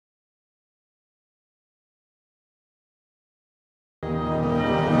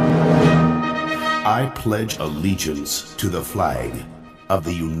I pledge allegiance to the flag of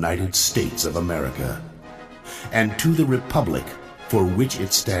the United States of America and to the republic for which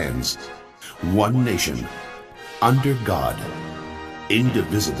it stands, one nation, under God,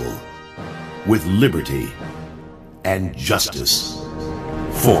 indivisible, with liberty and justice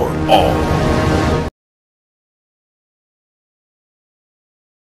for all.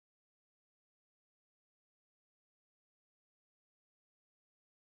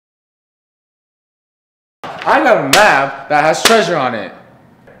 I got a map that has treasure on it.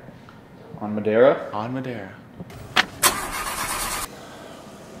 On Madeira? On Madeira.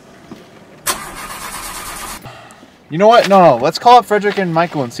 You know what? No, let's call up Frederick and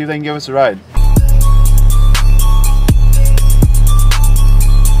Michael and see if they can give us a ride.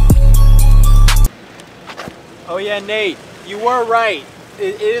 Oh yeah, Nate, you were right.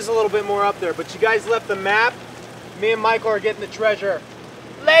 It is a little bit more up there, but you guys left the map. Me and Michael are getting the treasure.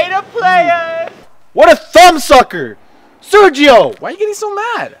 Later, players! What a thumbsucker! Sergio! Why are you getting so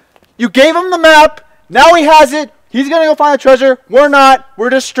mad? You gave him the map, now he has it, he's gonna go find the treasure, we're not, we're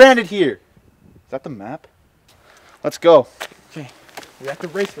just stranded here. Is that the map? Let's go. Okay, we have to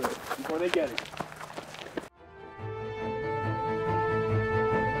race for it before they get it.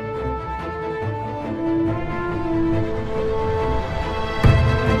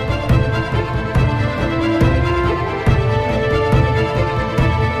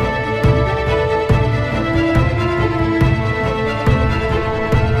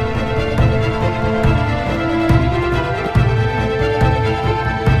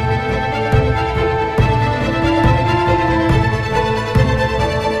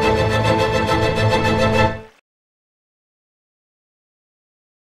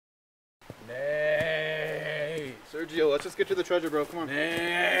 Sergio, let's just get to the treasure, bro. Come on.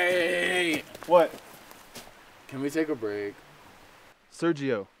 Hey! What? Can we take a break?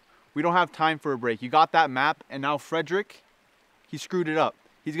 Sergio, we don't have time for a break. You got that map, and now Frederick, he screwed it up.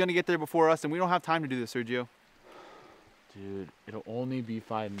 He's gonna get there before us, and we don't have time to do this, Sergio. Dude, it'll only be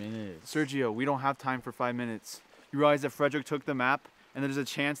 5 minutes. Sergio, we don't have time for 5 minutes. You realize that Frederick took the map, and there's a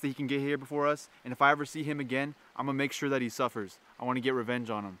chance that he can get here before us, and if I ever see him again, I'm gonna make sure that he suffers. I wanna get revenge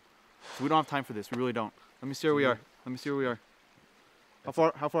on him. So we don't have time for this, we really don't. Let me see where we are. Let me see where we are. How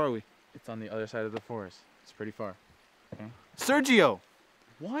far are we? It's on the other side of the forest. It's pretty far. Okay. Sergio!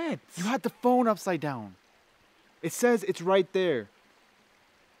 What? You had the phone upside down. It says it's right there.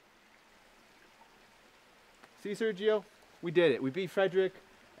 See, Sergio? We did it. We beat Frederick.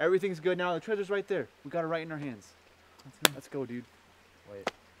 Everything's good now. The treasure's right there. We got it right in our hands. Let's go, dude.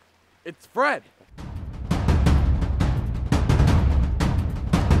 Wait. It's Fred!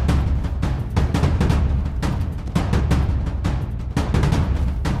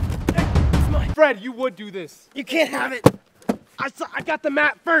 Fred, you would do this. You can't have it. I got the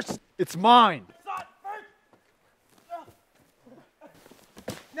map first. It's mine.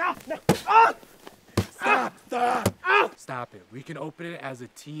 No. Ah! Stop! Stop it. We can open it as a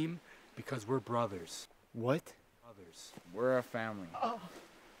team because we're brothers. What? Brothers. We're a family.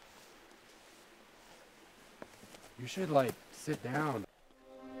 You should, like, sit down.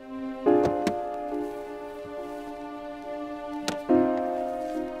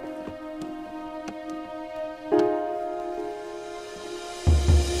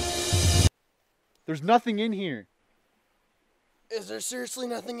 There's nothing in here. Is there seriously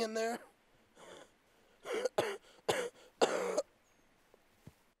nothing in there?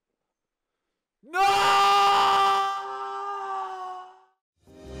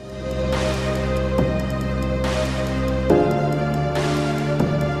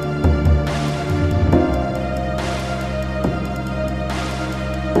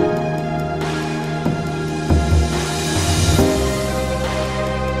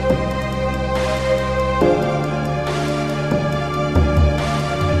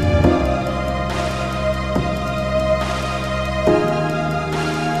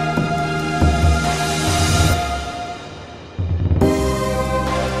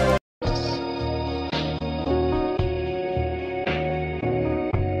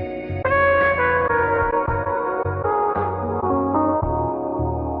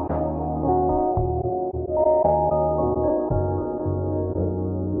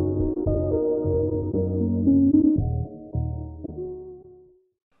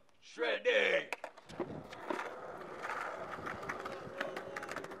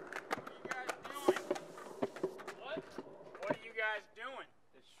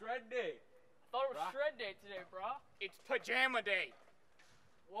 Shred Day. I thought it was Shred Day today, brah. It's Pajama Day.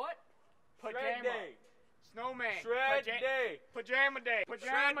 What? Pajama. Shred Day. Snowman. Shred Day. Pajama Day.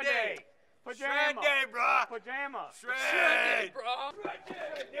 Pajama Shred Day. Day. Pajama. Shred Day, brah. Pajama. Shred Shred Day, brah.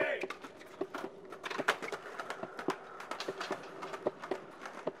 Shred Day.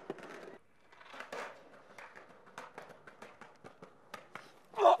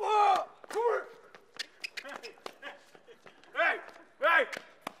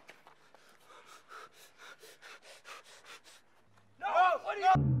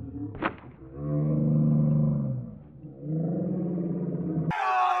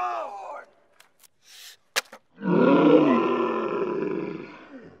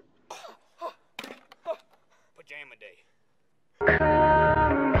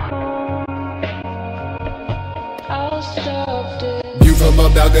 View from a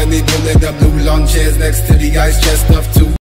balcony, pulling up blue lawn chairs next to the ice chest of two.